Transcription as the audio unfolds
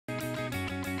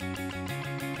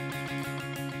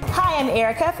I'm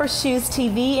Erica for Shoes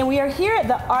TV, and we are here at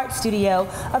the art studio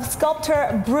of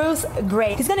sculptor Bruce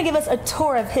Gray. He's going to give us a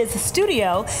tour of his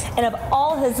studio and of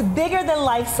all his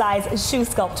bigger-than-life-size shoe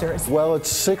sculptures. Well, it's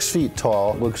 6 feet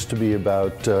tall. Looks to be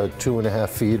about 2.5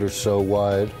 feet or so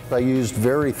wide. I used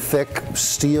very thick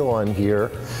steel on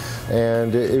here,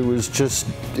 and it was just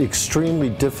extremely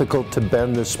difficult to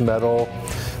bend this metal.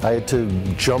 I had to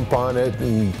jump on it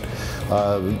and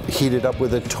heat it up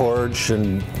with a torch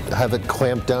and have it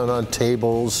clamped down on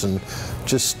tables, and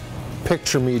just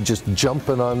picture me just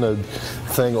jumping on the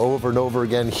thing over and over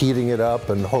again, heating it up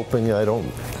and hoping I don't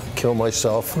kill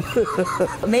myself.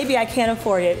 Maybe I can't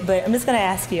afford it, but I'm just going to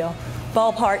ask you,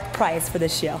 ballpark price for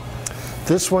this shoe.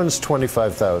 This one's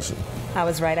 $25,000. I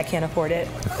was right, I can't afford it.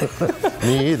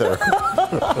 Me either.